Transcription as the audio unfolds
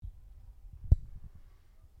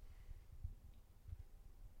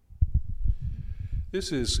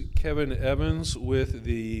This is Kevin Evans with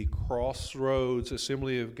the Crossroads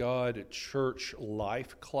Assembly of God Church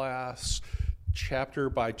Life class, chapter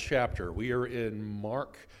by chapter. We are in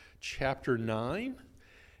Mark chapter 9,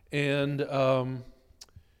 and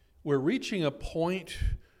we're reaching a point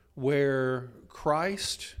where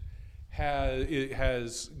Christ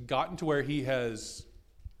has gotten to where he has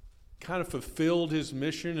kind of fulfilled his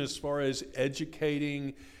mission as far as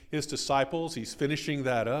educating his disciples. He's finishing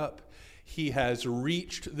that up. He has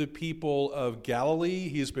reached the people of Galilee.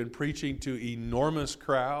 He's been preaching to enormous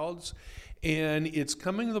crowds. And it's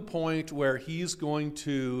coming to the point where he's going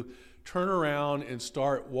to turn around and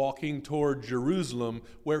start walking toward Jerusalem,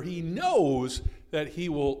 where he knows that he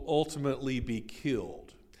will ultimately be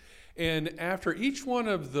killed. And after each one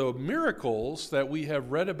of the miracles that we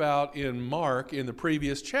have read about in Mark in the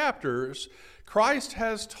previous chapters, Christ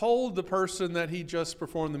has told the person that he just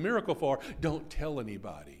performed the miracle for, don't tell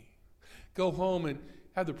anybody. Go home and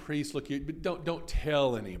have the priest look at you, but don't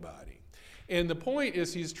tell anybody. And the point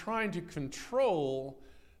is he's trying to control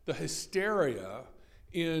the hysteria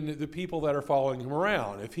in the people that are following him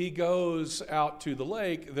around. If he goes out to the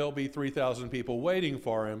lake, there'll be 3,000 people waiting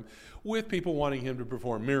for him with people wanting him to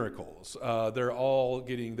perform miracles. They're all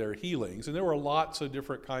getting their healings. And there were lots of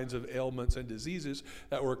different kinds of ailments and diseases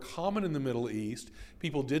that were common in the Middle East.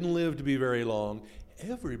 People didn't live to be very long.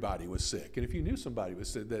 Everybody was sick, and if you knew somebody was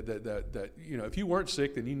sick, that if you weren't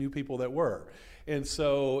sick, then you knew people that were, and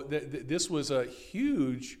so this was a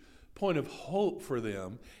huge point of hope for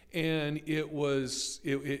them, and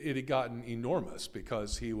it had gotten enormous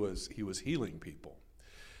because he was healing people.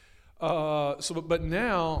 But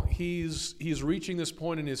now he's reaching this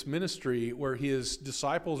point in his ministry where his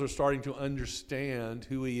disciples are starting to understand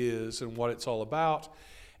who he is and what it's all about,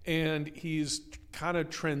 and he's kind of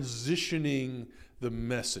transitioning the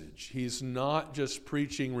message. He's not just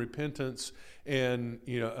preaching repentance and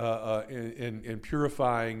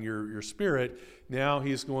purifying your spirit. Now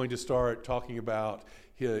he's going to start talking about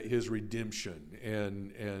his redemption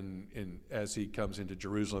and as he comes into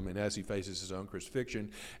Jerusalem and as he faces his own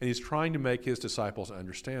crucifixion, and he's trying to make his disciples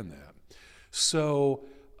understand that. So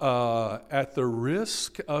at the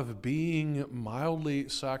risk of being mildly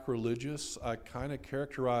sacrilegious, I kind of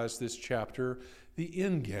characterize this chapter the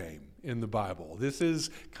end game in the Bible. This is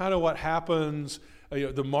kind of what happens,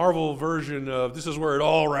 the Marvel version of this is where it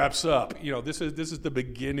all wraps up. This is the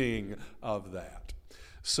beginning of that.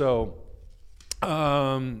 So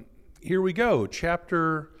here we go,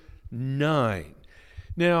 chapter 9.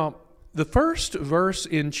 Now, the first verse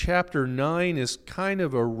in chapter 9 is kind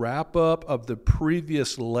of a wrap-up of the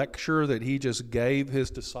previous lecture that he just gave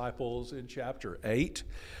his disciples in chapter 8.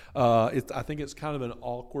 I think it's kind of an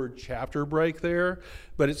awkward chapter break there,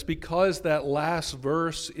 but it's because that last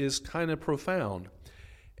verse is kind of profound.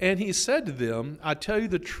 And he said to them, I tell you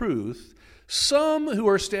the truth, some who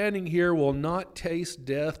are standing here will not taste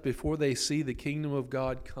death before they see the kingdom of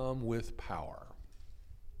God come with power.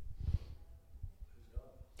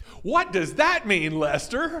 What does that mean,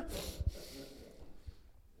 Lester?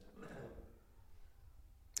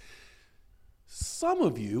 Some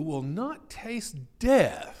of you will not taste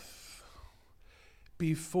death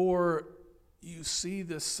before you see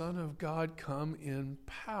the Son of God come in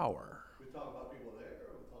power. We talk about people there,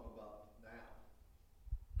 or we talk about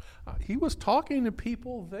now? He was talking to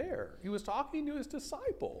people there. He was talking to his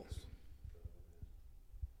disciples.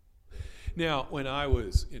 Now, when I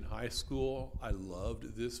was in high school, I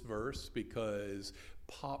loved this verse because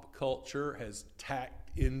pop culture has tacked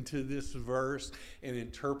into this verse and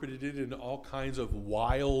interpreted it in all kinds of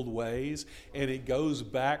wild ways, and it goes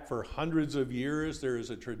back for hundreds of years. There is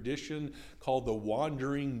a tradition called the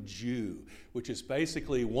Wandering Jew, which is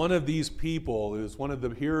basically one of these people, who's one of the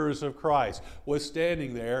hearers of Christ, was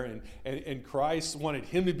standing there, and Christ wanted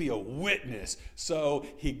him to be a witness, so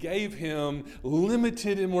he gave him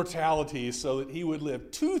limited immortality so that he would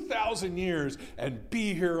live 2,000 years and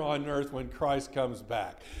be here on earth when Christ comes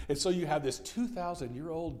back. And so you have this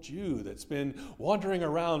 2,000-year-old Jew that's been wandering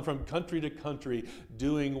around from country to country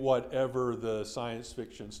doing whatever the science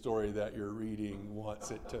fiction story that you're reading wants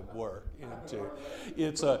it to work into.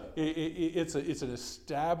 It's an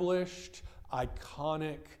established,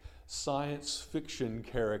 iconic science fiction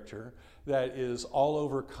character that is all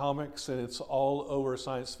over comics and it's all over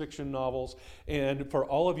science fiction novels. And for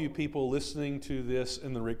all of you people listening to this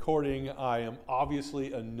in the recording, I am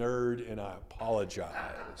obviously a nerd and I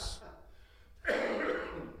apologize.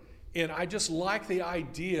 And I just like the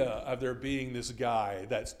idea of there being this guy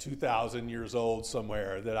that's 2,000 years old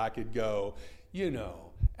somewhere that I could go,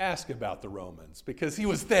 ask about the Romans because he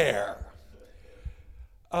was there.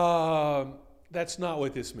 That's not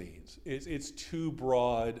what this means. It's too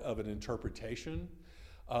broad of an interpretation.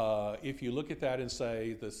 If you look at that and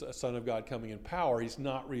say the Son of God coming in power, he's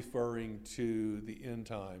not referring to the end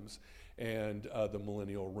times and the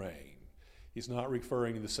millennial reign. He's not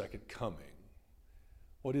referring to the second coming.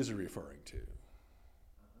 What is he referring to?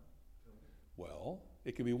 Well,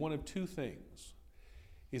 it could be one of two things.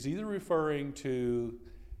 He's either referring to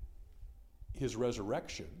his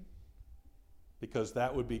resurrection, because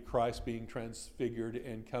that would be Christ being transfigured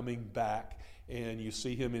and coming back, and you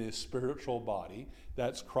see him in his spiritual body.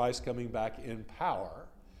 That's Christ coming back in power.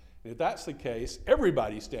 And if that's the case,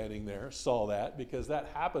 everybody standing there saw that, because that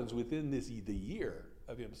happens within the year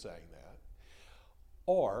of him saying that.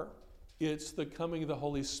 Or it's the coming of the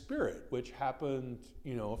Holy Spirit, which happened,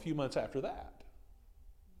 a few months after that,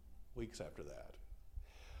 weeks after that.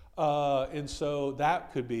 And so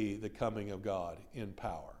that could be the coming of God in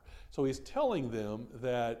power. So he's telling them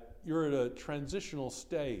that you're at a transitional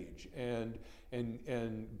stage, and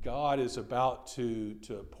God is about to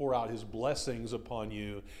pour out his blessings upon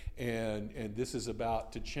you, and this is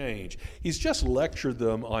about to change. He's just lectured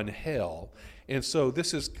them on hell, and so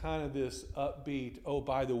this is kind of this upbeat, oh,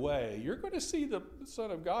 by the way, you're going to see the Son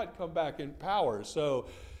of God come back in power, so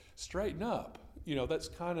straighten up. That's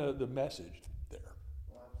kind of the message there.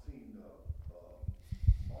 Well, I've seen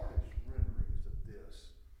artist renderings of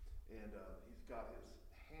this, and he's got his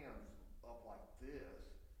hands up like this,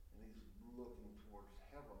 and he's looking towards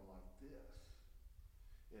heaven like this,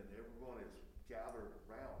 and everyone is gathered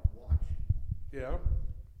around watching. Yeah.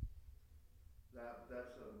 That's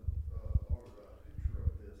a picture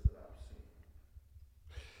of this that I've seen.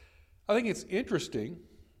 I think it's interesting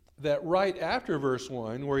that right after verse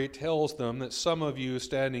 1, where he tells them that some of you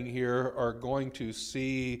standing here are going to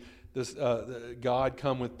see this God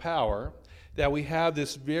come with power, that we have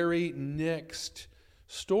this very next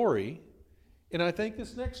story. And I think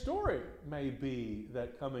this next story may be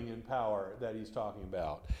that coming in power that he's talking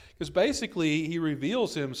about. Because basically, he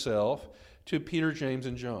reveals himself to Peter, James,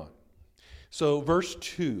 and John. So verse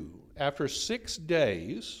 2, after 6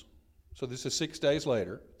 days, so this is 6 days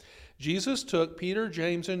later, Jesus took Peter,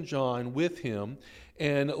 James, and John with him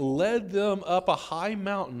and led them up a high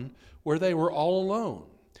mountain where they were all alone.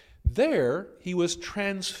 There he was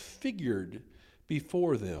transfigured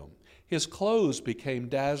before them. His clothes became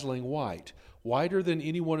dazzling white, whiter than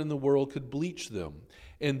anyone in the world could bleach them.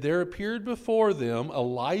 And there appeared before them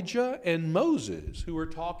Elijah and Moses, who were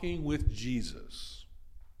talking with Jesus.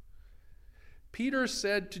 Peter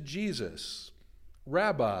said to Jesus,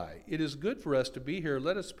 Rabbi, it is good for us to be here.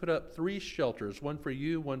 Let us put up 3 shelters, one for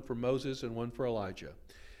you, one for Moses, and one for Elijah.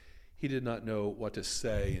 He did not know what to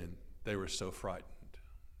say, and they were so frightened.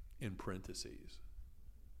 In parentheses.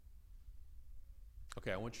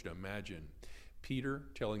 Okay, I want you to imagine Peter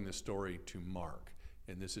telling this story to Mark,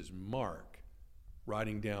 and this is Mark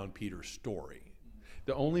writing down Peter's story.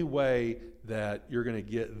 The only way that you're going to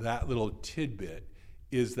get that little tidbit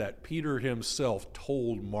is that Peter himself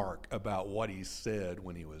told Mark about what he said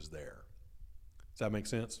when he was there. Does that make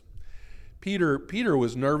sense? Peter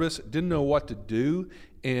was nervous, didn't know what to do,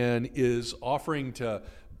 and is offering to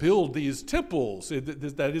build these temples.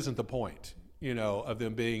 That isn't the point, of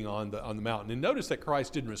them being on the mountain. And notice that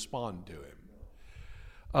Christ didn't respond to him.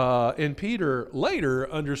 And Peter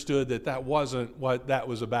later understood that wasn't what that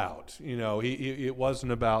was about. It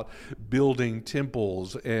wasn't about building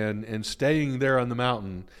temples and staying there on the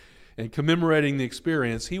mountain and commemorating the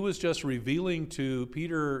experience. He was just revealing to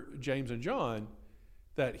Peter, James, and John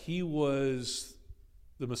that he was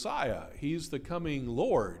the Messiah. He's the coming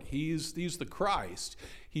Lord. He's the Christ.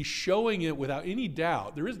 He's showing it without any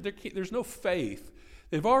doubt. There's no faith.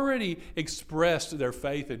 They've already expressed their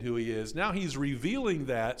faith in who he is. Now he's revealing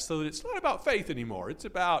that so that it's not about faith anymore. It's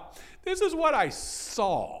about, this is what I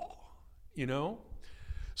saw,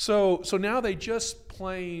 So now they just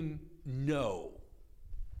plain know.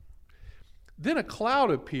 Then a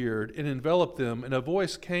cloud appeared and enveloped them, and a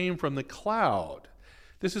voice came from the cloud.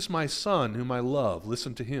 This is my son whom I love.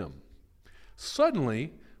 Listen to him.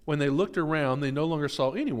 Suddenly, when they looked around, they no longer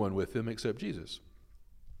saw anyone with them except Jesus.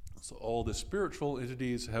 So all the spiritual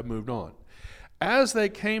entities have moved on. As they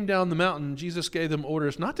came down the mountain, Jesus gave them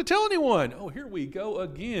orders not to tell anyone. Oh, here we go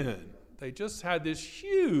again. They just had this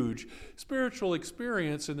huge spiritual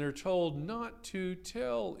experience, and they're told not to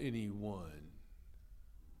tell anyone.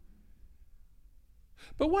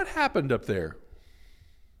 But what happened up there?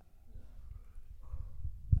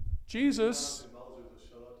 Jesus,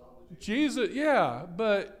 yeah,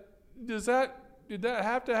 but did that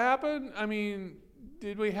have to happen? I mean,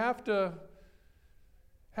 did we have to,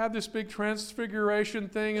 have this big transfiguration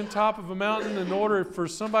thing on top of a mountain in order for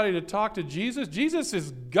somebody to talk to Jesus? Jesus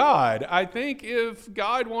is God. I think if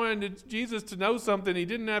God wanted Jesus to know something, he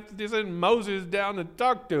didn't have to send Moses down to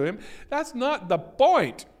talk to him. That's not the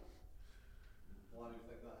point. Why do you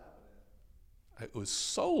think that happened? It was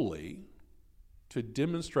solely to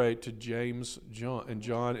demonstrate to James, John,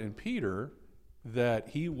 and Peter that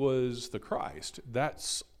he was the Christ.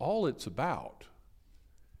 That's all it's about.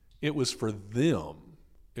 It was for them.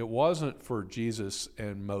 It wasn't for Jesus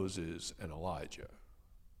and Moses and Elijah.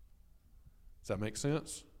 Does that make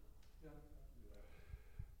sense?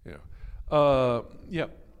 Yeah. Yeah.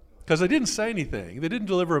 Because they didn't say anything. They didn't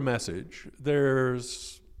deliver a message. They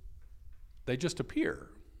just appear.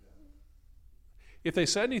 If they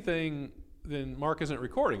said anything, then Mark isn't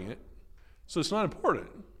recording it, so it's not important.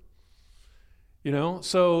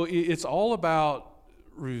 So it's all about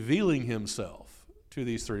revealing himself to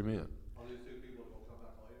these three men. Are these two people going to come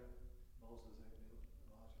back later? Moses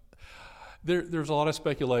and Elijah? There's a lot of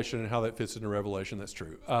speculation on how that fits into Revelation. That's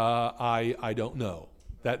true. I don't know.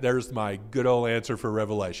 There's my good old answer for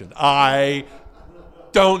Revelation. I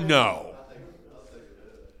don't know.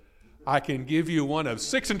 I can give you one of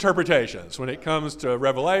 6 interpretations when it comes to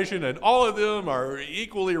Revelation, and all of them are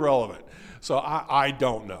equally relevant. So I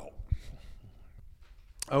don't know.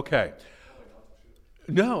 Okay.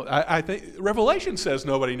 No, I think Revelation says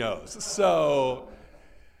nobody knows. So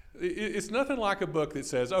it's nothing like a book that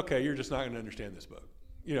says, okay, you're just not going to understand this book.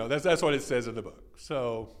 That's what it says in the book.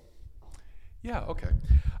 So, yeah, okay.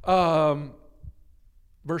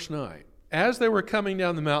 Verse 9. As they were coming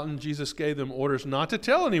down the mountain, Jesus gave them orders not to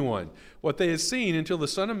tell anyone what they had seen until the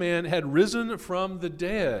Son of Man had risen from the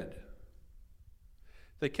dead.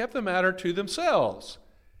 They kept the matter to themselves,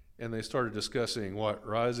 and they started discussing what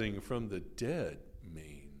rising from the dead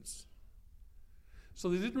means. So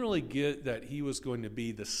they didn't really get that he was going to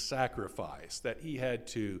be the sacrifice, that he had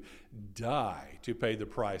to die to pay the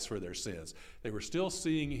price for their sins. They were still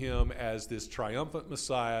seeing him as this triumphant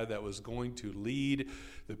Messiah that was going to lead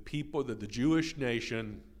the people, the Jewish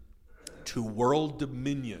nation, to world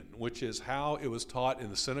dominion, which is how it was taught in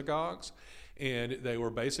the synagogues. And they were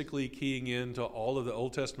basically keying into all of the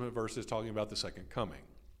Old Testament verses talking about the second coming.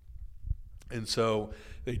 And so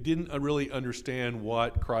they didn't really understand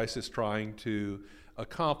what Christ is trying to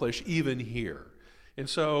accomplish even here. And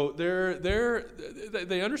so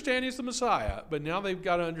they understand he's the Messiah, but now they've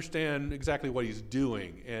got to understand exactly what he's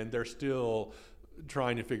doing, and they're still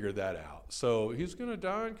trying to figure that out. So he's going to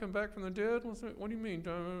die and come back from the dead? What do you mean,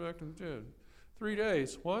 die and come back from the dead? 3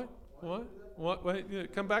 days. What?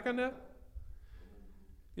 Wait, come back on that?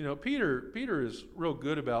 Peter is real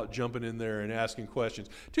good about jumping in there and asking questions.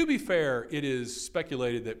 To be fair, it is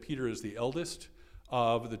speculated that Peter is the eldest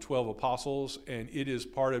of the 12 apostles, and it is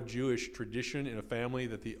part of Jewish tradition in a family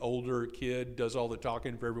that the older kid does all the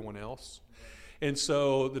talking for everyone else. And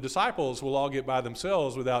so the disciples will all get by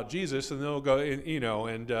themselves without Jesus, and they'll go,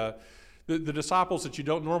 the disciples that you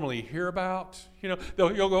don't normally hear about,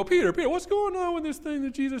 you'll go, Peter, what's going on with this thing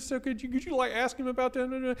that Jesus said? Could you like ask him about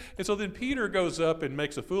that? And so then Peter goes up and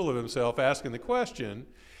makes a fool of himself asking the question,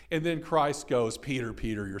 and then Christ goes, Peter,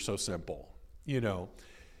 you're so simple.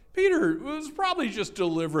 Peter was probably just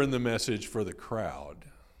delivering the message for the crowd,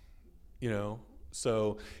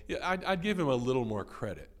 So yeah, I'd give him a little more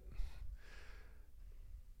credit.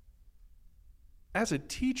 As a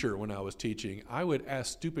teacher, when I was teaching, I would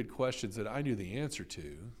ask stupid questions that I knew the answer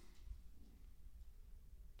to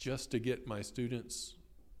just to get my students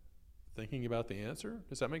thinking about the answer.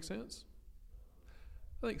 Does that make sense?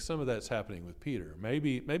 I think some of that's happening with Peter.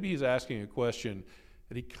 Maybe he's asking a question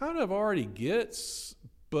that he kind of already gets,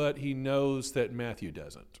 but he knows that Matthew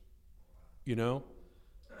doesn't.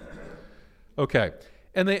 Okay.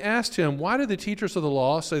 And they asked him, why do the teachers of the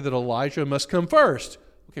law say that Elijah must come first?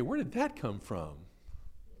 Okay, where did that come from?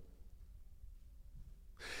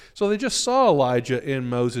 So they just saw Elijah and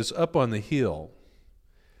Moses up on the hill.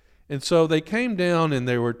 And so they came down and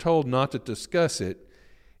they were told not to discuss it.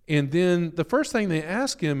 And then the first thing they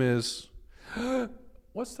ask him is,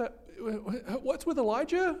 what's that? What's with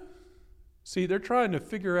Elijah? See, they're trying to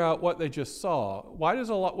figure out what they just saw. What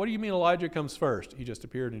do you mean Elijah comes first? He just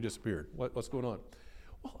appeared and he disappeared. What's going on?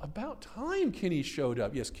 Well, about time Kenny showed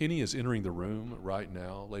up. Yes, Kenny is entering the room right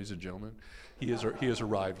now, ladies and gentlemen. He has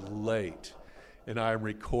arrived late, and I am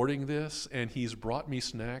recording this, and he's brought me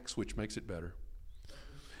snacks, which makes it better.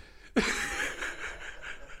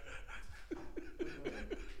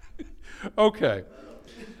 Okay.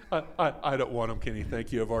 I don't want them, Kenny.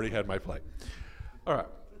 Thank you. I've already had my plate. All right.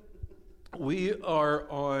 We are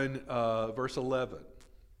on verse 11.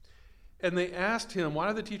 And they asked him, why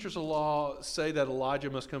do the teachers of the law say that Elijah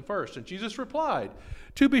must come first? And Jesus replied,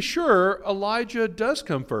 to be sure, Elijah does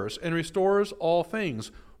come first and restores all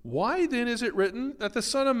things. Why then is it written that the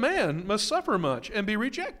Son of Man must suffer much and be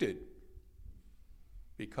rejected?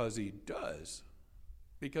 Because he does.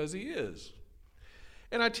 Because he is.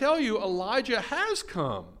 And I tell you, Elijah has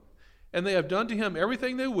come, and they have done to him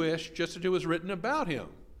everything they wish, just as it was written about him.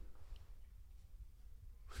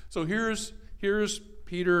 So here's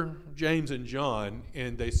Peter, James, and John,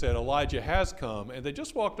 and they said Elijah has come, and they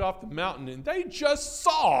just walked off the mountain, and they just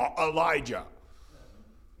saw Elijah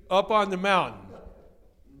up on the mountain.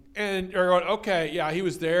 And they're going, okay, yeah, he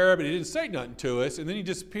was there, but he didn't say nothing to us, and then he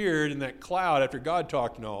disappeared in that cloud after God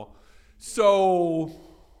talked and all. So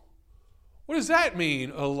what does that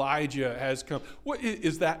mean, Elijah has come? What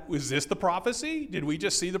is that? Was this the prophecy? Did we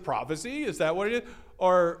just see the prophecy? Is that what it is?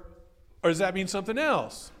 Or does that mean something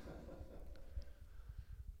else?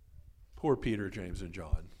 Poor Peter, James, and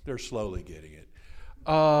John. They're slowly getting it.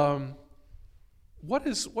 What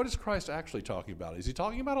is Christ actually talking about? Is he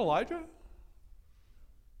talking about Elijah?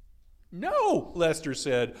 No, Lester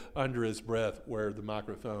said under his breath where the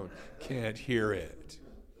microphone can't hear it.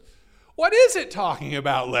 What is it talking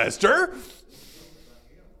about, Lester?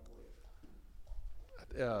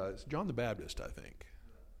 It's John the Baptist, I think.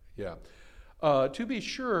 Yeah. To be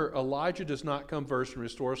sure, Elijah does not come first and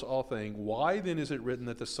restores all things. Why then is it written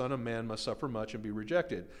that the Son of Man must suffer much and be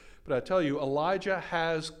rejected? But I tell you, Elijah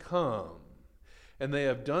has come, and they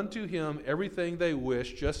have done to him everything they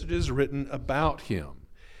wish, just as it is written about him.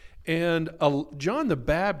 And John the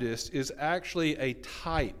Baptist is actually a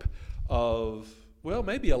type of, well,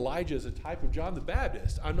 maybe Elijah is a type of John the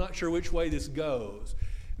Baptist. I'm not sure which way this goes.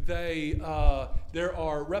 There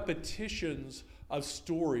are repetitions of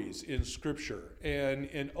stories in Scripture. And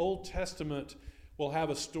in Old Testament, we'll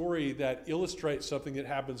have a story that illustrates something that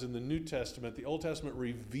happens in the New Testament. The Old Testament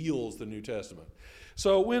reveals the New Testament.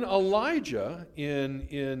 So when Elijah,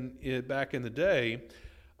 back in the day,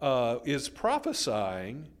 is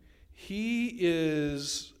prophesying, he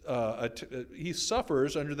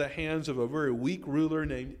suffers under the hands of a very weak ruler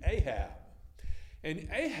named Ahab. And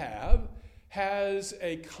Ahab has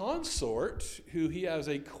a consort who he has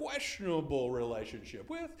a questionable relationship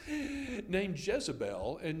with named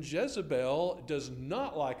Jezebel. And Jezebel does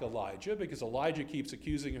not like Elijah because Elijah keeps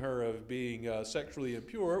accusing her of being sexually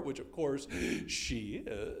impure, which of course she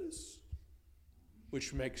is,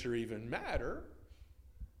 which makes her even madder.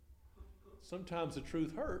 Sometimes the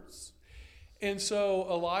truth hurts. And so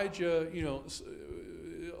Elijah,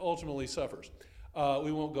 ultimately suffers.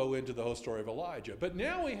 We won't go into the whole story of Elijah. But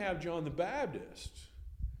now we have John the Baptist,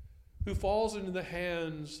 who falls into the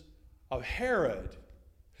hands of Herod,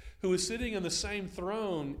 who is sitting on the same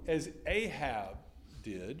throne as Ahab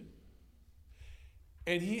did.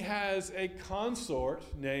 And he has a consort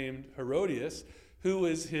named Herodias, who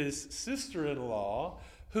is his sister-in-law,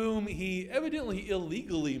 whom he evidently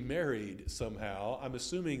illegally married somehow. I'm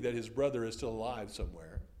assuming that his brother is still alive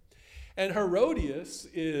somewhere. And Herodias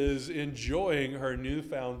is enjoying her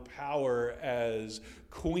newfound power as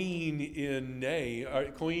queen in name, or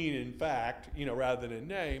queen in fact, rather than in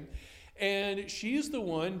name. And she's the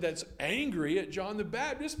one that's angry at John the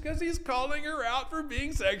Baptist because he's calling her out for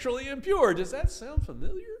being sexually impure. Does that sound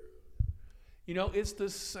familiar? It's the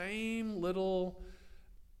same little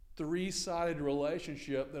three-sided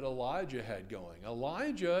relationship that Elijah had going.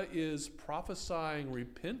 Elijah is prophesying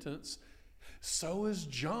repentance. So is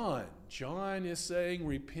John. John is saying,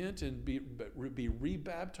 repent and be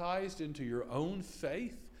rebaptized into your own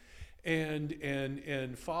faith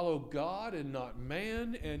and follow God and not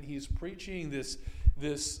man. And he's preaching this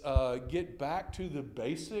get back to the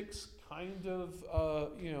basics kind of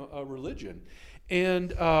a religion.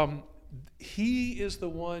 And he is the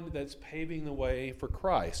one that's paving the way for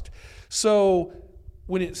Christ. So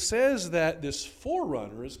when it says that this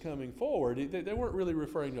forerunner is coming forward, they weren't really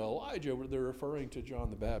referring to Elijah, they're referring to John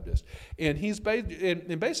the Baptist. And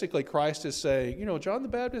and basically Christ is saying, John the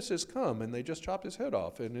Baptist has come, and they just chopped his head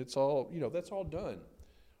off, and it's all, that's all done.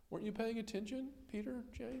 Weren't you paying attention, Peter,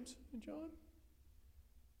 James, and John?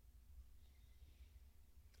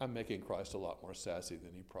 I'm making Christ a lot more sassy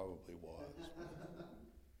than he probably was.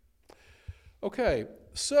 Okay,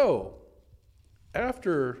 so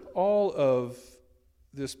after all of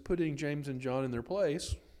this putting James and John in their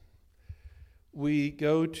place, we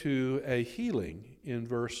go to a healing in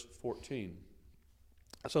verse 14.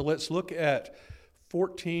 So let's look at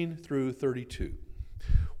 14 through 32.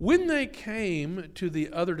 When they came to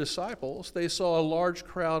the other disciples, they saw a large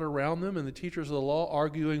crowd around them and the teachers of the law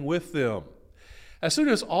arguing with them. As soon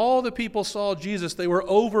as all the people saw Jesus, they were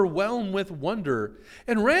overwhelmed with wonder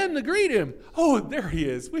and ran to greet him. Oh, there he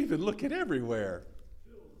is. We've been looking everywhere.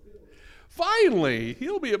 Finally,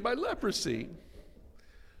 healed me of my leprosy.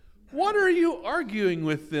 What are you arguing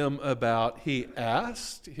with them about? He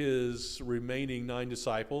asked his remaining 9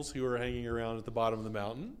 disciples who were hanging around at the bottom of the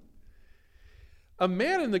mountain. A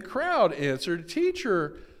man in the crowd answered,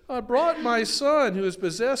 Teacher, I brought my son who is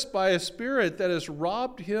possessed by a spirit that has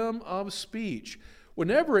robbed him of speech.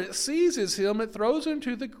 Whenever it seizes him, it throws him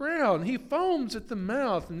to the ground. He foams at the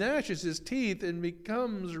mouth, gnashes his teeth, and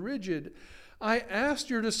becomes rigid. I asked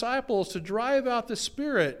your disciples to drive out the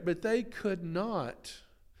spirit, but they could not.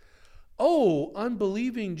 Oh,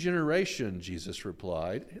 unbelieving generation, Jesus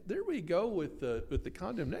replied. There we go with the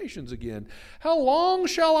condemnations again. How long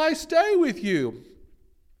shall I stay with you?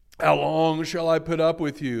 How long shall I put up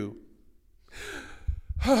with you?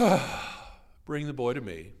 Bring the boy to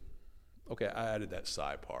me. Okay, I added that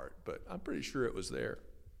sigh part, but I'm pretty sure it was there.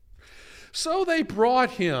 So they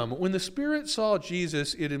brought him. When the spirit saw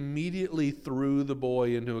Jesus, it immediately threw the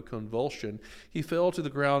boy into a convulsion. He fell to the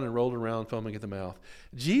ground and rolled around, foaming at the mouth.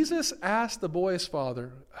 Jesus asked the boy's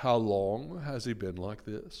father, How long has he been like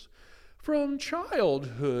this? From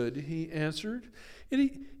childhood, he answered.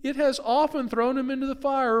 It has often thrown him into the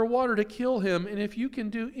fire or water to kill him, and if you can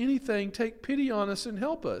do anything, take pity on us and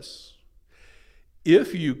help us.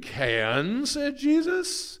 If you can, said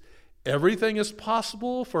Jesus, everything is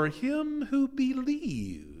possible for him who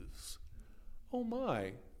believes. Oh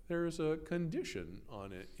my, there's a condition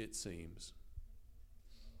on it, it seems.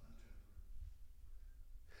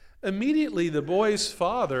 Immediately the boy's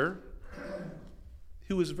father,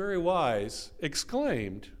 who was very wise,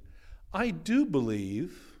 exclaimed, I do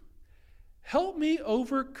believe. Help me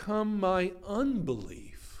overcome my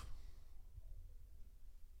unbelief.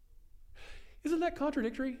 Isn't that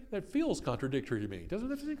contradictory? That feels contradictory to me. Doesn't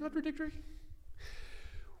that seem contradictory?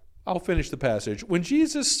 I'll finish the passage. When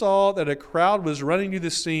Jesus saw that a crowd was running to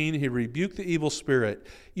the scene, he rebuked the evil spirit.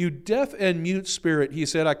 You deaf and mute spirit, he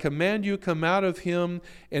said, I command you, come out of him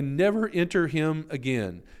and never enter him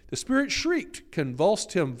again. The spirit shrieked,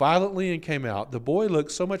 convulsed him violently, and came out. The boy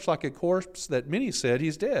looked so much like a corpse that many said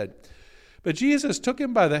he's dead. But Jesus took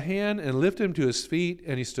him by the hand and lifted him to his feet,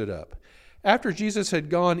 and he stood up. After Jesus had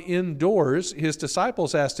gone indoors, his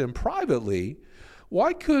disciples asked him privately,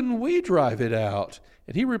 Why couldn't we drive it out?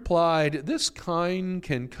 And he replied, This kind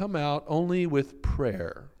can come out only with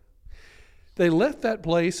prayer. They left that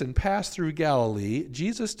place and passed through Galilee.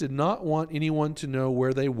 Jesus did not want anyone to know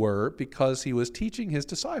where they were because he was teaching his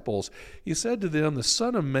disciples. He said to them, The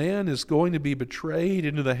Son of Man is going to be betrayed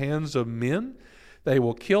into the hands of men. They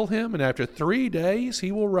will kill him, and after 3 days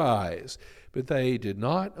he will rise. But they did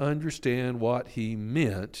not understand what he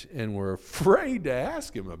meant and were afraid to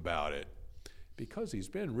ask him about it because he's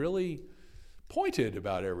been really pointed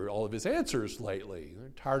about all of his answers lately. They're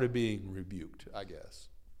tired of being rebuked, I guess.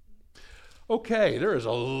 Okay, there is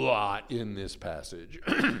a lot in this passage.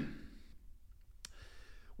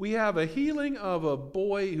 We have a healing of a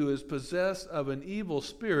boy who is possessed of an evil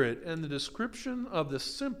spirit, and the description of the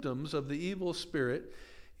symptoms of the evil spirit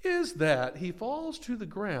is that he falls to the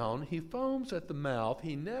ground, he foams at the mouth,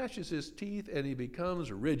 he gnashes his teeth, and he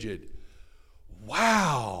becomes rigid.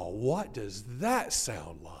 Wow, what does that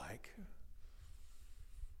sound like?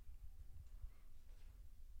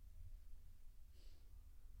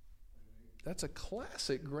 That's a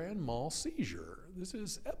classic grand mal seizure. This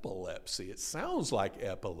is epilepsy. It sounds like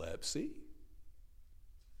epilepsy.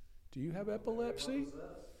 Do you have epilepsy?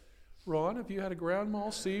 Ron, have you had a grand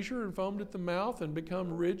mal seizure and foamed at the mouth and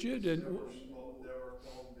become rigid? And Never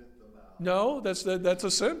foamed at the mouth. no, that's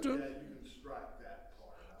a symptom. Yeah, you can strike that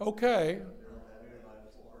part. Okay.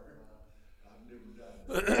 I've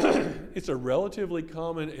never done it. It's a relatively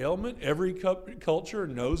common ailment. Every culture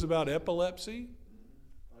knows about epilepsy.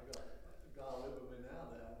 I got a guy living with me now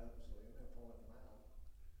that I absolutely never foamed at the mouth.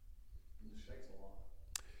 It shakes a lot.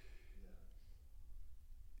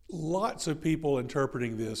 Lots of people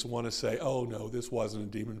interpreting this want to say, oh no, this wasn't a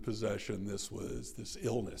demon possession, this was this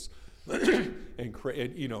illness. and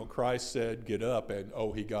Christ said, get up, and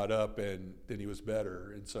he got up and then he was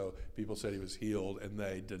better. And so people said he was healed, and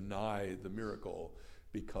they deny the miracle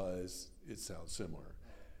because it sounds similar.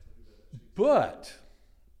 But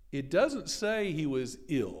it doesn't say he was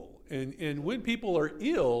ill. And when people are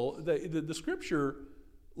ill, the scripture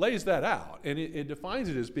lays that out, and it defines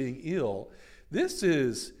it as being ill. This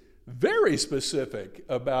is very specific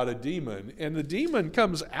about a demon, and the demon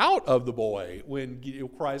comes out of the boy when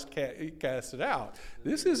Christ casts it out.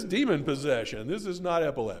 This is demon possession. This is not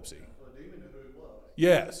epilepsy. So a demon knew who it was.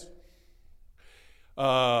 Yes.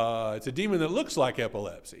 It's a demon that looks like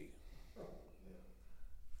epilepsy.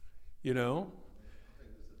 You know?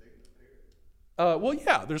 Well,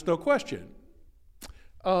 yeah, there's no question.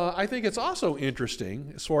 I think it's also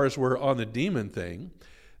interesting, as far as we're on the demon thing,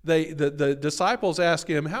 the disciples ask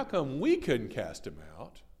him, how come we couldn't cast him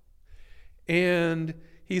out? And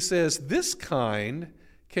he says, this kind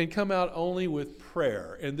can come out only with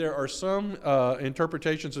prayer. And there are some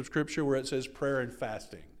interpretations of Scripture where it says prayer and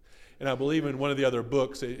fasting. And I believe in one of the other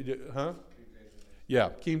books, Yeah,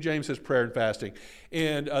 King James says prayer and fasting.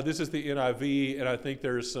 And this is the NIV, and I think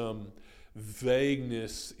there's some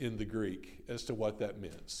vagueness in the Greek as to what that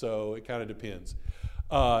meant. So it kind of depends.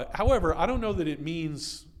 However, I don't know that it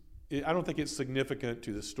means, I don't think it's significant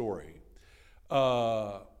to the story.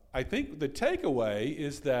 I think the takeaway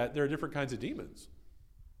is that there are different kinds of demons,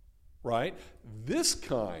 right? This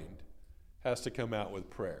kind has to come out with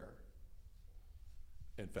prayer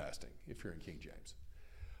and fasting, if you're in King James.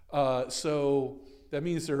 So that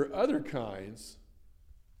means there are other kinds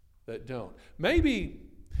that don't. Maybe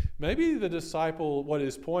the disciple, what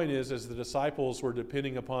his point is the disciples were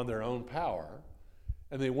depending upon their own power,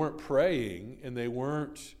 and they weren't praying, and they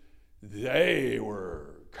were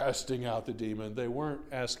casting out the demon. They weren't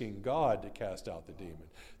asking God to cast out the demon.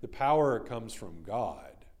 The power comes from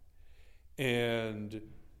God. And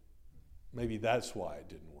maybe that's why it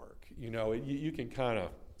didn't work. You can kind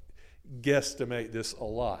of guesstimate this a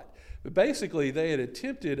lot. But basically, they had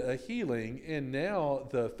attempted a healing, and now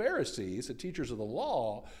the Pharisees, the teachers of the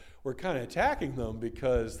law, were kind of attacking them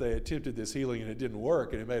because they attempted this healing and it didn't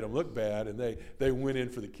work, and it made them look bad, and they went in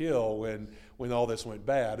for the kill when all this went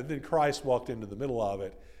bad. And then Christ walked into the middle of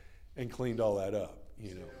it and cleaned all that up.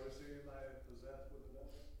 You ever see anybody possessed with the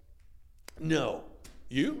devil? No.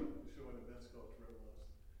 You? Sure,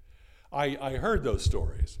 I heard those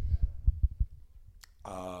stories.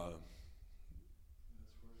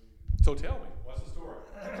 So tell me, what's the story?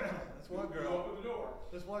 This one girl. Open the door.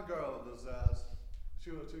 This one girl was.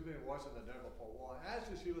 She'd been watching the devil for a while.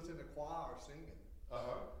 Actually, she was in the choir singing.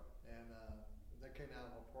 And they came out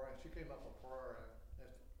for prayer. She came up for prayer, and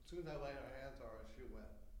as soon as they laid her hands on her, she went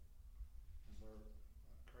berserk,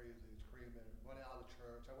 crazy, screaming, running out of the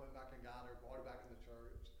church. I went back and got her, brought her back in the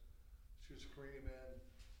church. She was screaming,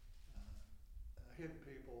 hitting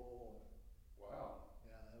people. Wow.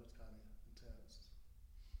 Yeah, it was kind of intense.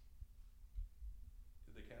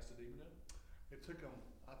 Did they cast a demon out? It took them,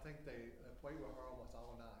 I think they played with her almost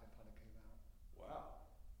all night and finally came out. Wow.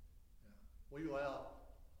 Yeah. We left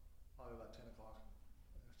probably about 10 o'clock.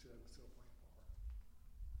 She was still playing for her.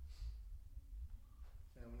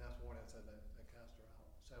 And when that's morning, I said they cast her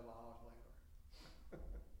out several hours later.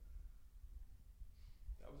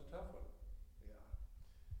 That was a tough one. Yeah.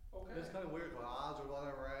 Okay. It's kind of weird. Her eyes were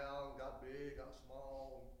running around, got big, got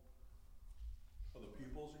small. Oh, the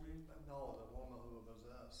pupils, you mean? No, the woman who was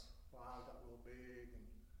us. Her eyes got real big. And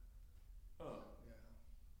yeah.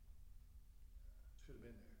 Should have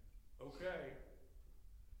been there. Okay.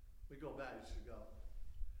 We go back, you should go.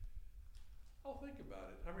 I'll think about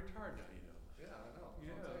it. I'm retired now, you know. Yeah, I know.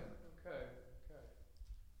 Okay.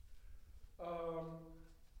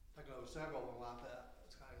 I go several of them like that.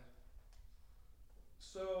 It's kind of.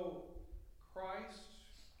 So Christ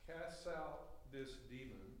casts out this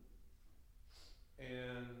demon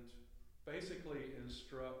and basically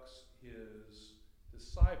instructs his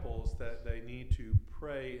disciples that they need to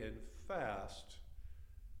pray and fast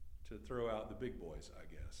to throw out the big boys, I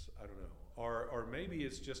guess. I don't know. Or maybe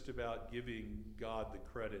it's just about giving God the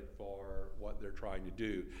credit for what they're trying to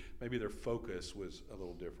do. Maybe their focus was a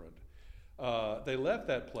little different. They left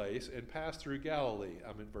that place and passed through Galilee.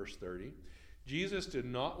 I'm in verse 30. Jesus did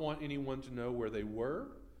not want anyone to know where they were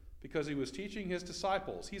because he was teaching his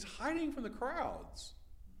disciples. He's hiding from the crowds.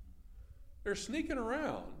 They're sneaking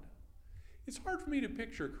around. It's hard for me to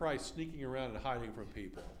picture Christ sneaking around and hiding from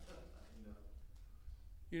people.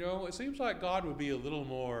 It seems like God would be a little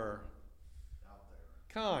more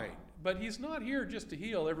kind. But he's not here just to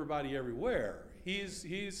heal everybody everywhere. He's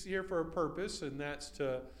here for a purpose, and that's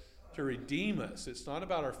to redeem us. It's not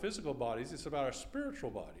about our physical bodies, it's about our spiritual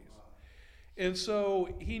bodies. And so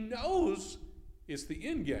he knows it's the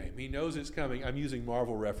end game. He knows it's coming. I'm using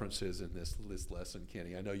Marvel references in this lesson,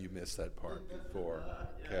 Kenny. I know you missed that part before.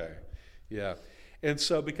 Okay. Yeah. And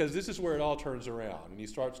so, because this is where it all turns around, and he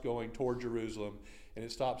starts going toward Jerusalem, and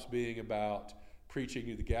it stops being about preaching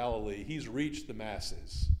to the Galilee. He's reached the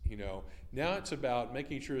masses, Now it's about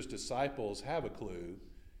making sure his disciples have a clue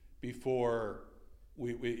before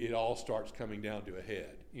it all starts coming down to a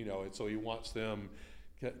head, and so he wants them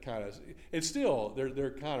kind of, it's still,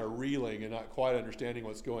 they're kind of reeling and not quite understanding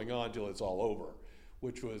what's going on until it's all over.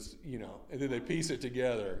 which was, and then they piece it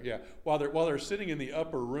together. Yeah, while they're sitting in the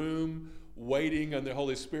upper room waiting on the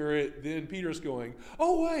Holy Spirit, then Peter's going,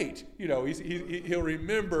 "Oh wait," he'll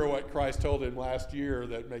remember what Christ told him last year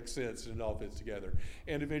that makes sense and it all fits together.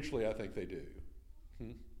 And eventually, I think they do.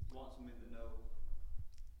 Wants them to know.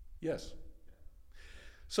 Yes.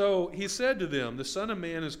 So he said to them, "The Son of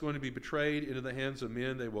Man is going to be betrayed into the hands of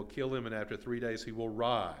men. They will kill him, and after 3 days he will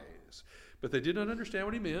rise." But they did not understand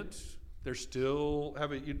what he meant. They're still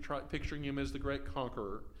picturing him as the great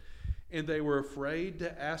conqueror. And they were afraid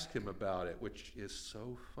to ask him about it, which is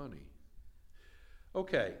so funny.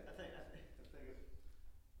 Okay. I think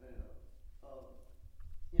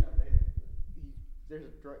there's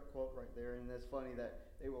a direct quote right there, and that's funny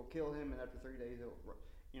that they will kill him, and after 3 days,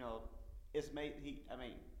 it's made.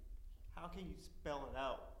 How can you spell it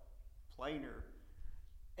out plainer?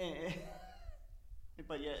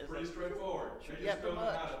 But yeah, it's pretty straightforward. They just don't know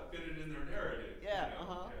how to fit it in their narrative. Yeah.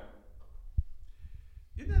 Yeah.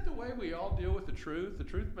 Isn't that the way we all deal with the truth? The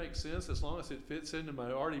truth makes sense as long as it fits into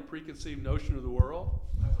my already preconceived notion of the world.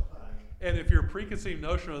 And if your preconceived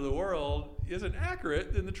notion of the world isn't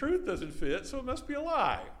accurate, then the truth doesn't fit, so it must be a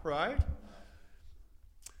lie, right?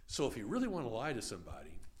 So if you really want to lie to somebody,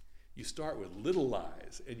 you start with little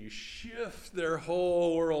lies and you shift their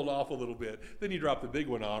whole world off a little bit. Then you drop the big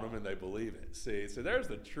one on them and they believe it. See, so there's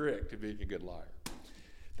the trick to being a good liar.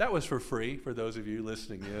 That was for free for those of you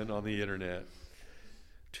listening in on the internet.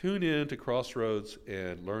 Tune in to Crossroads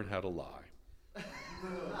and learn how to lie.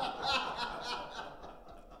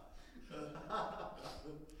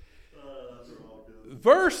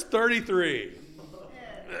 Verse 33. The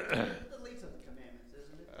least of the commandments,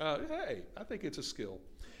 isn't it? Hey, I think it's a skill.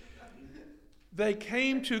 They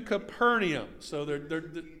came to Capernaum, so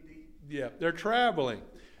they're traveling.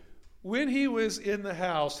 When he was in the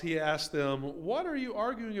house, he asked them, "What are you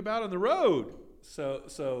arguing about on the road?"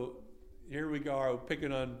 So here we go,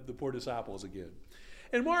 picking on the poor disciples again.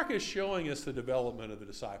 And Mark is showing us the development of the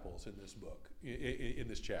disciples in this book, in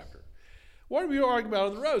this chapter. What are we arguing about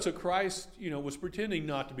on the road? So Christ, was pretending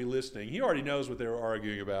not to be listening. He already knows what they were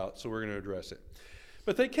arguing about, so we're going to address it.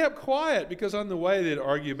 But they kept quiet because on the way they'd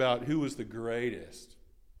argue about who was the greatest.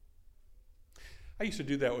 I used to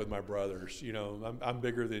do that with my brothers. I'm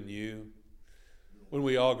bigger than you. When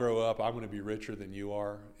we all grow up, I'm going to be richer than you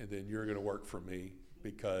are, and then you're going to work for me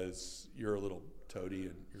because you're a little toady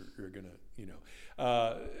and you're going to,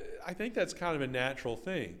 I think that's kind of a natural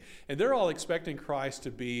thing. And they're all expecting Christ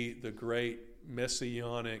to be the great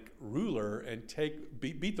messianic ruler and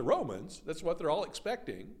beat the Romans. That's what they're all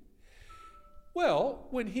expecting. Well,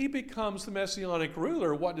 when he becomes the messianic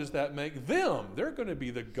ruler, what does that make them? They're going to be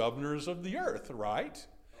the governors of the earth, right?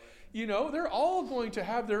 They're all going to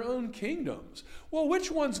have their own kingdoms. Well, which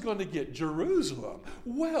one's going to get Jerusalem?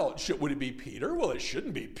 Well, would it be Peter? Well, it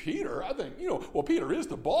shouldn't be Peter. I think, Peter is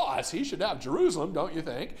the boss. He should have Jerusalem, don't you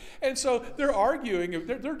think? And so they're arguing,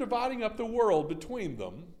 they're dividing up the world between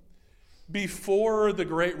them before the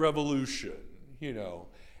Great Revolution,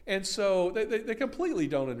 And so they completely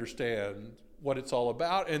don't understand what it's all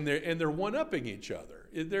about, and they're one-upping each other.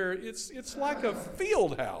 It's like a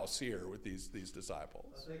field house here with these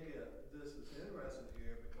disciples. I think this is interesting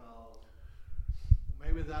here because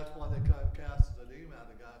maybe that's why they cast the demon out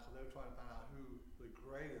of the guy, because they were trying to find out who the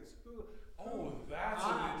greatest. That's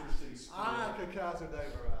an interesting story. I could cast a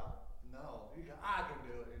demon out. No, I can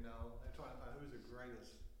do it. They're trying to find who's the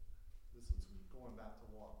greatest. This is going back to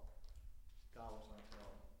what God was trying to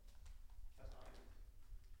tell them.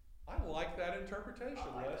 I like that interpretation,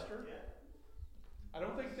 Lester. Yeah. I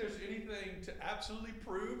don't think there's anything to absolutely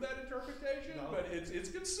prove that interpretation, No. but it's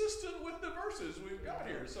consistent with the verses we've got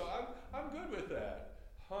here, so I'm good with that.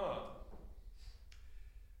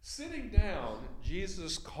 Sitting down,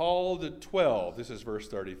 Jesus called the 12, this is verse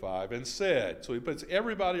 35, and said, so he puts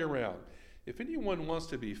everybody around, "If anyone wants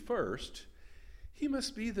to be first, he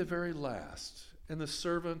must be the very last and the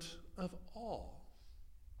servant of all."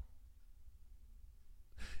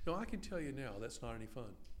 I can tell you now, that's not any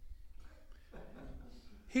fun.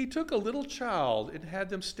 He took a little child and had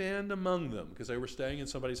them stand among them, because they were staying in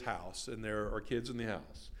somebody's house, and there are kids in the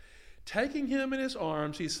house. Taking him in his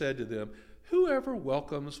arms, he said to them, "Whoever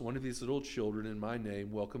welcomes one of these little children in my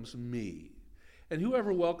name welcomes me. And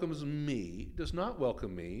whoever welcomes me does not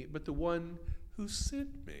welcome me, but the one who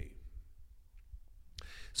sent me."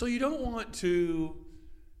 So you don't want to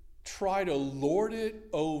try to lord it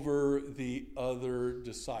over the other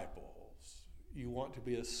disciples. You want to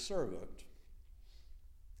be a servant,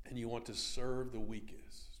 and you want to serve the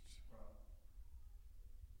weakest.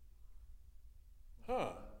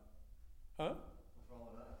 Huh?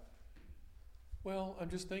 Well, I'm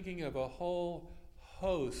just thinking of a whole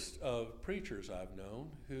host of preachers I've known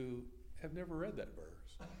who have never read that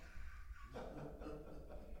verse.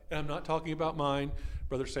 And I'm not talking about mine.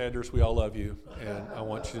 Brother Sanders, we all love you. And I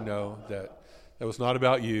want you to know that that was not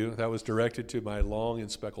about you. That was directed to my long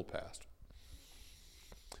and speckled past.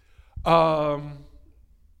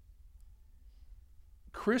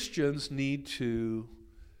 Christians need to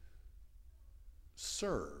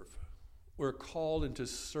serve. We're called into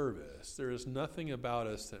service. There is nothing about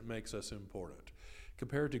us that makes us important.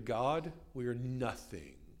 Compared to God, we are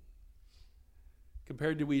nothing.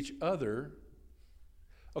 Compared to each other,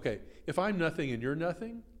 okay, if I'm nothing and you're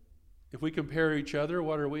nothing, if we compare each other,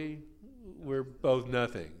 what are we? We're both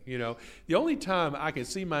nothing. You know, the only time I can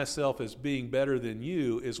see myself as being better than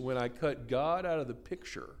you is when I cut God out of the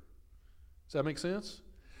picture. Does that make sense?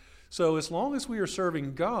 So as long as we are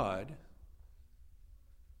serving God,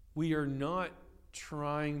 we are not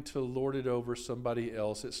trying to lord it over somebody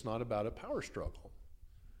else. It's not about a power struggle.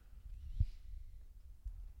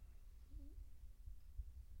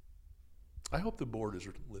 I hope the board is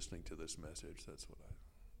listening to this message. That's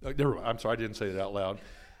what I'm sorry, I didn't say it out loud.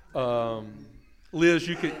 Liz,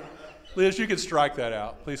 you could strike that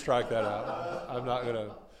out. Please strike that out. I'm not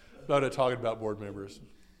gonna talk about board members.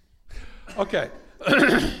 Okay.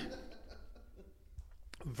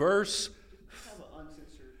 Verse.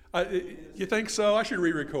 You think so? I should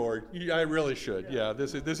re-record. I really should. Yeah,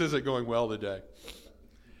 this isn't going well today.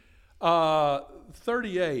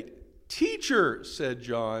 38. Teacher, said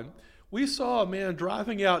John, we saw a man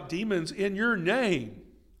driving out demons in your name.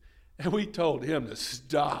 And we told him to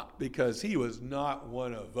stop because he was not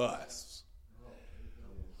one of us.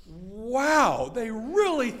 Wow, they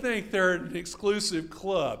really think they're an exclusive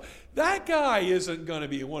club. That guy isn't going to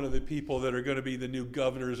be one of the people that are going to be the new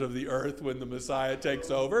governors of the earth when the Messiah takes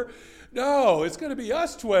over. No, it's going to be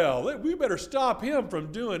us 12. We better stop him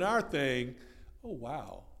from doing our thing. Oh,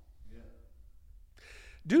 wow. Yeah.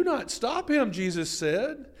 Do not stop him, Jesus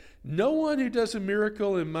said. No one who does a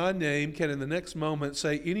miracle in my name can in the next moment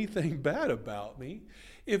say anything bad about me.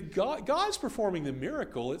 If God's performing the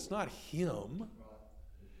miracle, it's not him.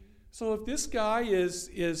 So if this guy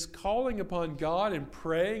is calling upon God and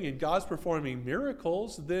praying and God's performing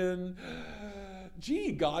miracles, then,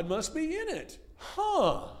 God must be in it.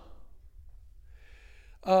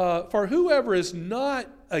 For whoever is not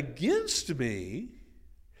against me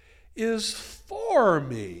is for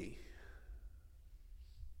me.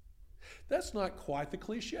 That's not quite the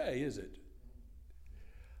cliche, is it?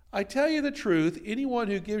 I tell you the truth, anyone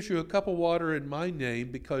who gives you a cup of water in my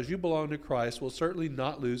name because you belong to Christ will certainly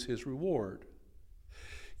not lose his reward.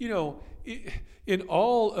 You know, in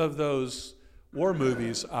all of those war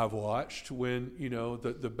movies I've watched, when,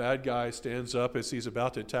 the bad guy stands up as he's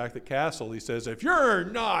about to attack the castle, he says, if you're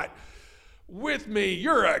not with me,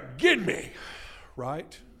 you're against me,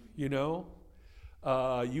 right? You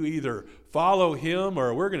either follow him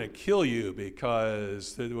or we're going to kill you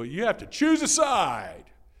because you have to choose a side.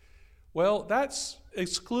 Well, that's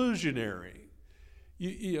exclusionary.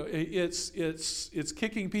 It's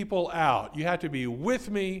kicking people out. You have to be with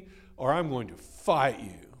me or I'm going to fight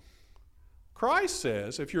you. Christ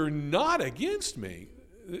says, if you're not against me,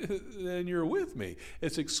 then you're with me.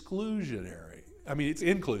 It's exclusionary. It's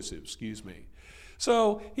inclusive, excuse me.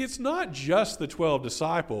 So it's not just the 12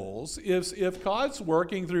 disciples. If God's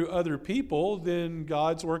working through other people, then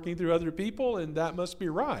God's working through other people, and that must be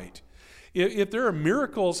right. If there are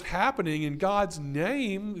miracles happening in God's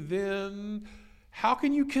name, then how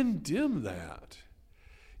can you condemn that?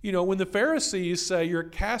 When the Pharisees say you're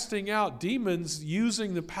casting out demons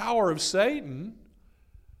using the power of Satan,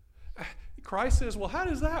 Christ says, well, how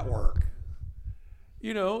does that work?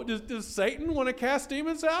 Does Satan want to cast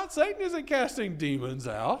demons out? Satan isn't casting demons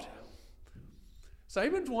out.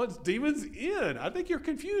 Satan wants demons in. I think you're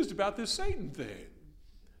confused about this Satan thing.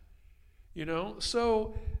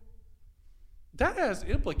 So that has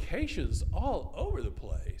implications all over the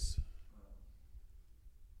place.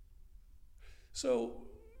 So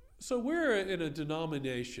we're in a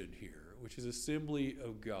denomination here, which is Assembly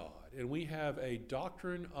of God, and we have a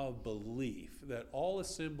doctrine of belief that all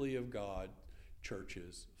Assembly of God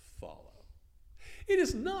churches follow. It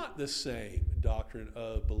is not the same doctrine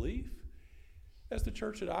of belief as the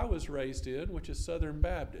church that I was raised in, which is Southern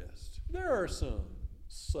Baptist. There are some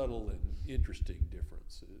subtle and interesting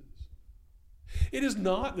differences. It is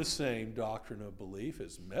not the same doctrine of belief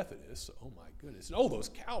as Methodists. Oh my goodness. Oh, those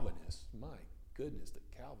Calvinists. My goodness, the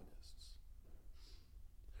Calvinists.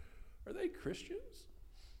 Are they Christians?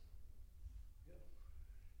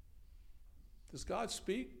 Does God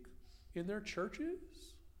speak in their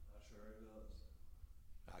churches? I'm sure he does.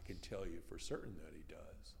 I can tell you for certain that he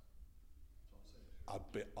does. I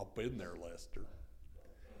I've been there, Lester.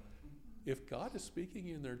 If God is speaking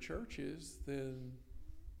in their churches, then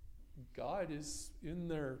God is in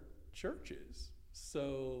their churches.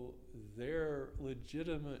 So they're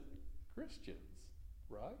legitimate Christians,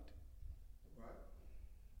 right? Right.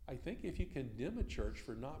 I think if you condemn a church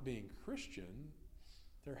for not being Christian,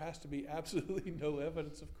 there has to be absolutely no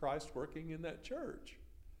evidence of Christ working in that church.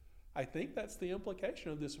 I think that's the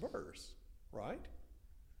implication of this verse, right?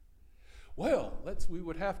 Well, we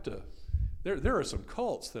would have to, there are some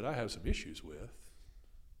cults that I have some issues with.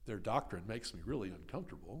 Their doctrine makes me really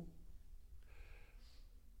uncomfortable.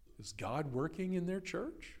 Is God working in their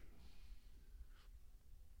church?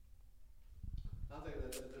 I think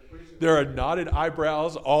that the preaching. There are nodded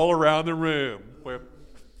eyebrows all around the room. Where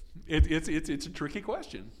it's a tricky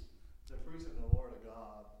question. They're preaching the Word of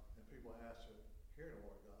God, and people have to hear the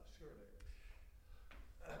Word of God. Sure,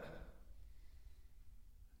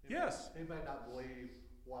 they. Yes. He may not believe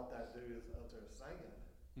what that dude is up there saying,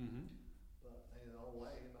 Mm-hmm. but in his own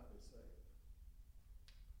way, he might be saved.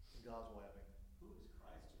 In God's way, I mean. Who is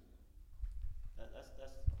Christ to them? That's the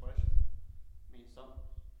question. I mean, some of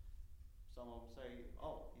them say,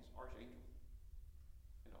 "Oh, he's archangel,"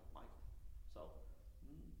 Michael. So,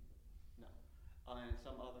 no. And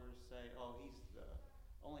some others say, "Oh, he's the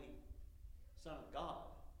only Son of God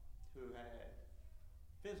who had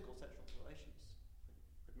physical sexual relations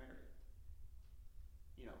with Mary.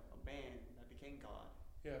 A man that became God."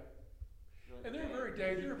 Yeah. And they're very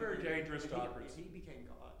dangerous doctrines. He became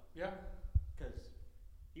God. Yeah. Because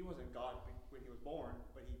he wasn't God when he was born,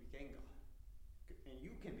 but he became God. And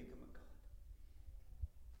you can become a God.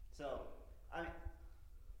 So,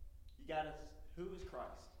 you gotta, who is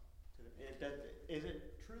Christ? Is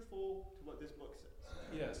it truthful to what this book says?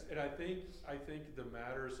 Yes, and I think the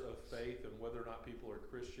matters of faith and whether or not people are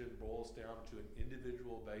Christian boils down to an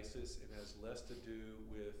individual basis and has less to do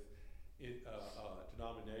with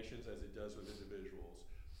denominations as it does with individuals.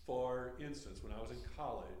 For instance, when I was in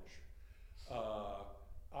college,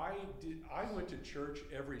 I went to church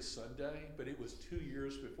every Sunday, but it was 2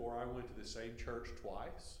 years before I went to the same church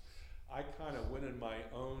twice. I kind of went in my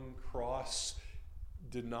own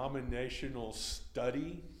cross-denominational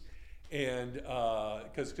study, and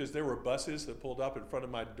because there were buses that pulled up in front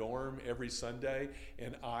of my dorm every Sunday,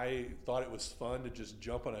 and I thought it was fun to just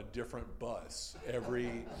jump on a different bus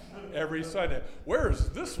every Sunday. Where is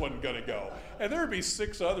this one going to go? And there would be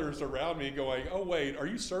 6 others around me going, "Oh wait, are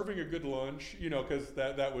you serving a good lunch?" Because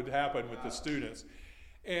that would happen with the students.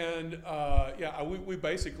 And we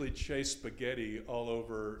basically chased spaghetti all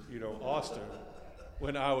over Austin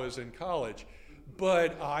when I was in college.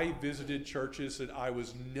 But I visited churches that I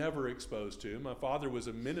was never exposed to. My father was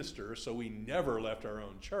a minister, so we never left our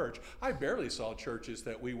own church. I barely saw churches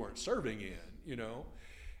that we weren't serving in,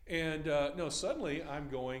 And suddenly I'm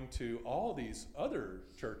going to all these other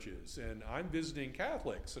churches, and I'm visiting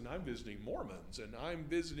Catholics, and I'm visiting Mormons, and I'm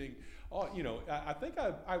visiting all. I think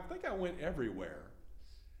I went everywhere,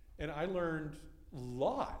 and I learned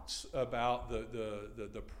lots about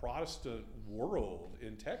the Protestant world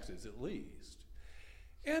in Texas, at least.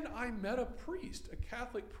 And I met a priest, a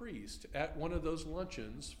Catholic priest, at one of those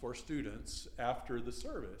luncheons for students after the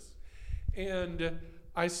service. And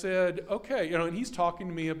I said, okay, and he's talking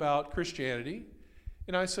to me about Christianity.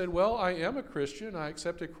 And I said, well, I am a Christian. I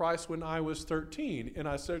accepted Christ when I was 13. And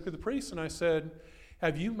I said to the priest, and I said,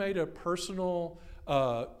 have you made a personal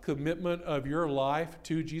commitment of your life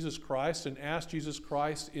to Jesus Christ and asked Jesus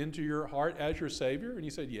Christ into your heart as your Savior? And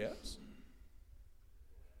he said, yes.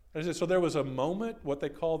 I said, so there was a moment, what they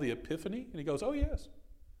call the epiphany? And he goes, oh, yes.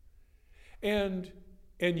 And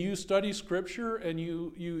you study Scripture and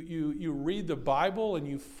you read the Bible and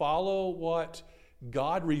you follow what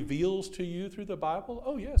God reveals to you through the Bible?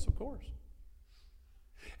 Oh, yes, of course.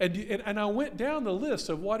 And I went down the list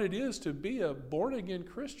of what it is to be a born-again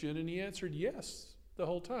Christian, and he answered yes the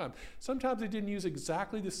whole time. Sometimes he didn't use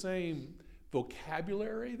exactly the same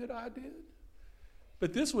vocabulary that I did.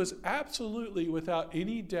 But this was absolutely, without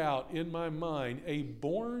any doubt in my mind, a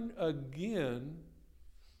born-again,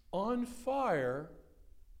 on fire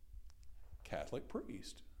Catholic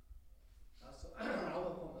priest. I went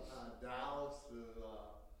from Dallas to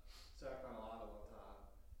South Carolina one time,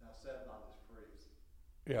 and I sat by this priest.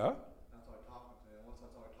 Yeah? I started talking to him. Once I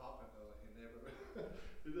started talking to him, he never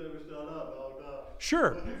shut up the whole time.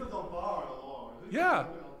 Sure. But he was on fire in the Lord. Yeah.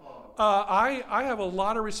 I have a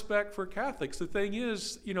lot of respect for Catholics. The thing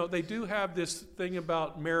is, they do have this thing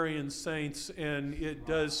about Marian saints, and it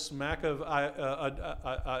does smack of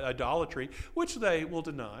idolatry, which they will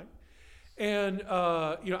deny. And,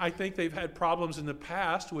 I think they've had problems in the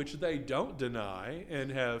past, which they don't deny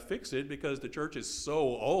and have fixed it because the church is so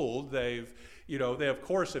old. They of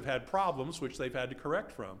course have had problems, which they've had to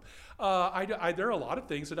correct from. There are a lot of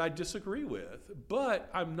things that I disagree with, but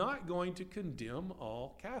I'm not going to condemn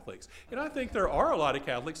all Catholics. And I think there are a lot of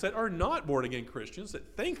Catholics that are not born-again Christians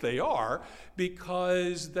that think they are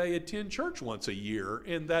because they attend church once a year,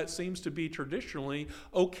 and that seems to be traditionally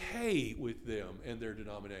okay with them and their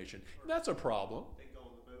denomination. And that's a problem. They go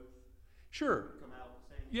in the booth, Sure. come out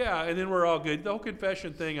and sing. Yeah, and then we're all good. The whole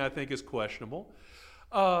confession thing, I think, is questionable.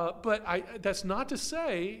 But that's not to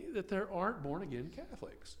say that there aren't born-again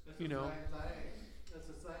Catholics. It's the same thing. It's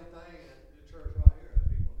the same thing at the church right here. The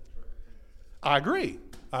people in the church.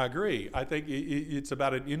 I agree. I think it's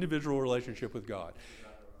about an individual relationship with God.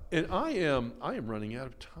 And I am running out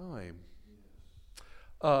of time.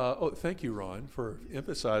 Thank you, Ron, for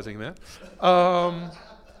emphasizing that.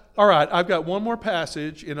 All right, I've got one more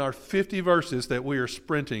passage in our 50 verses that we are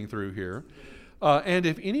sprinting through here. And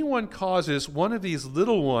if anyone causes one of these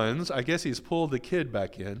little ones, I guess he's pulled the kid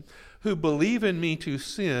back in, who believe in me to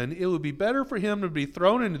sin, it would be better for him to be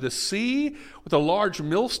thrown into the sea with a large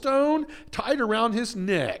millstone tied around his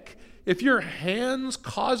neck. If your hands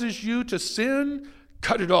causes you to sin,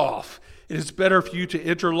 cut it off. It is better for you to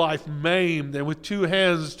enter life maimed than with 2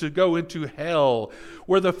 hands to go into hell,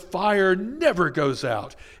 where the fire never goes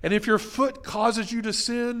out. And if your foot causes you to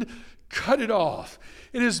sin, cut it off.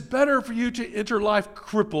 It is better for you to enter life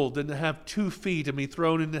crippled than to have 2 feet and be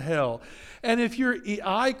thrown into hell. And if your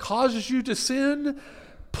eye causes you to sin,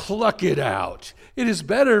 pluck it out. It is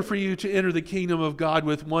better for you to enter the kingdom of God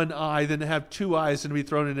with 1 eye than to have 2 eyes and be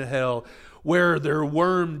thrown into hell, where their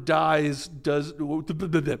worm does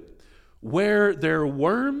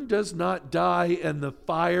not die and the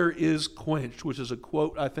fire is quenched, which is a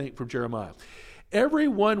quote, I think, from Jeremiah.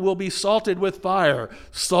 Everyone will be salted with fire.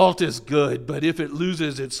 Salt is good, but if it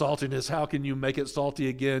loses its saltiness, how can you make it salty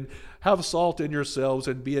again? Have salt in yourselves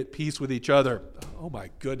and be at peace with each other. Oh my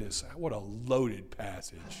goodness, what a loaded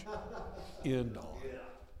passage. End on.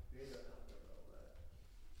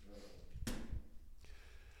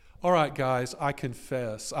 All right, guys, I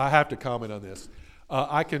confess. I have to comment on this.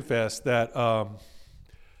 I confess that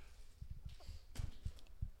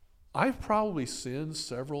I've probably sinned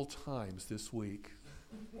several times this week.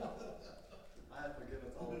 I have forgiven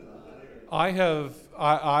all the time.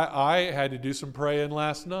 I had to do some praying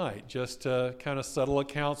last night just to kind of settle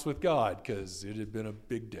accounts with God because it had been a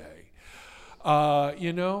big day.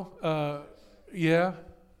 Yeah,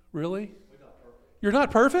 really? We're not perfect. You're not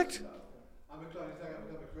perfect? I'm trying to say I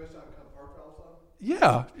become a Christian, I become perfect also.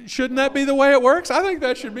 Yeah. Shouldn't that be the way it works? I think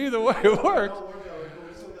that should be the way it works.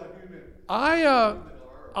 We still got human.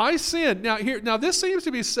 I sin. Now this seems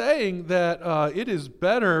to be saying that it is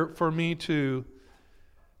better for me to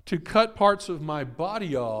cut parts of my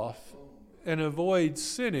body off and avoid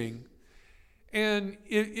sinning. And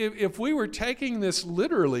if we were taking this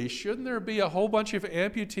literally, shouldn't there be a whole bunch of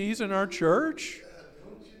amputees in our church?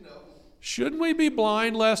 Shouldn't we be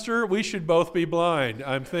blind, Lester? We should both be blind,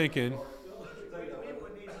 I'm thinking. We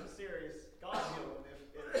would need some serious God healing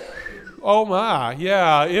if Oh my,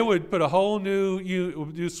 yeah, it would put a whole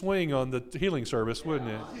new swing on the healing service,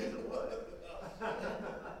 wouldn't it?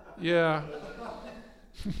 Yeah.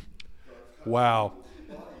 Wow.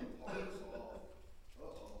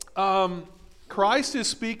 Christ is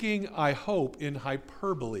speaking, I hope, in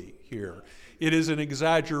hyperbole here. It is an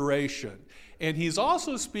exaggeration. And he's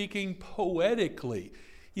also speaking poetically.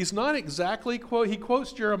 He's not exactly he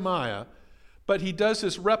quotes Jeremiah, but he does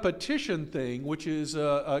this repetition thing, which is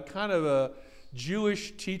a kind of a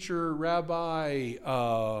Jewish teacher, rabbi,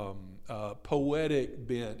 poetic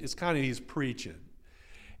bent. It's kind of he's preaching.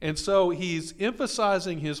 And so he's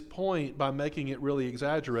emphasizing his point by making it really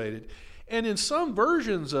exaggerated. And in some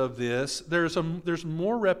versions of this, there's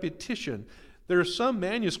more repetition. There are some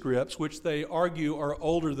manuscripts which they argue are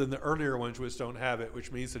older than the earlier ones which don't have it, which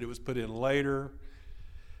means that it was put in later.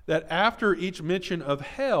 That after each mention of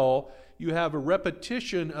hell, you have a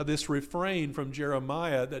repetition of this refrain from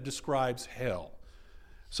Jeremiah that describes hell.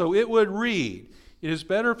 So it would read, "It is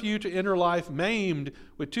better for you to enter life maimed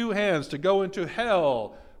with 2 hands to go into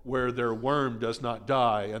hell, where their worm does not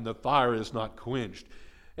die and the fire is not quenched.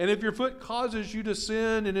 And if your foot causes you to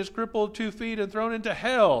sin and is crippled 2 feet and thrown into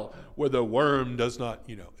hell, where the worm does not,"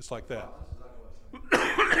 it's like that.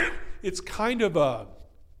 It's kind of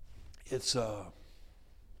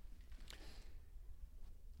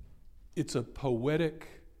it's a poetic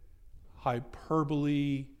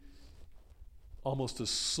hyperbole, almost a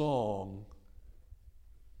song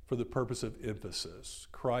for the purpose of emphasis.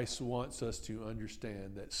 Christ wants us to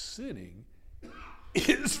understand that sinning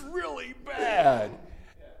is really bad,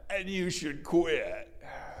 and you should quit.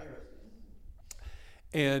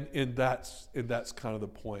 And that's kind of the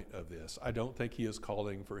point of this. I don't think he is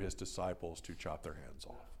calling for his disciples to chop their hands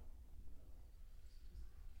off.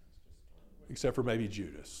 Except for maybe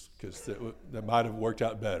Judas, because that might have worked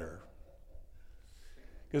out better.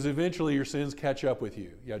 Because eventually your sins catch up with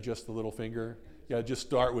you. Yeah, just the little finger. Yeah, just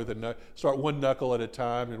start one knuckle at a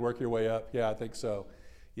time and work your way up. Yeah, I think so.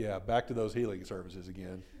 Yeah, back to those healing services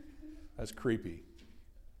again. That's creepy.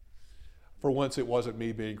 For once, it wasn't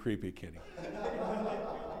me being creepy, Kenny.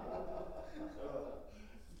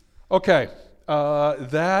 Okay,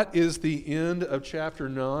 that is the end of chapter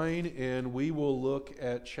 9, and we will look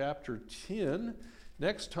at chapter 10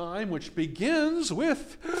 next time, which begins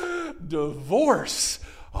with divorce.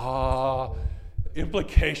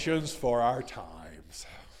 Implications for our times.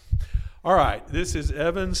 All right, this is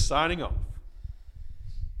Evan signing off.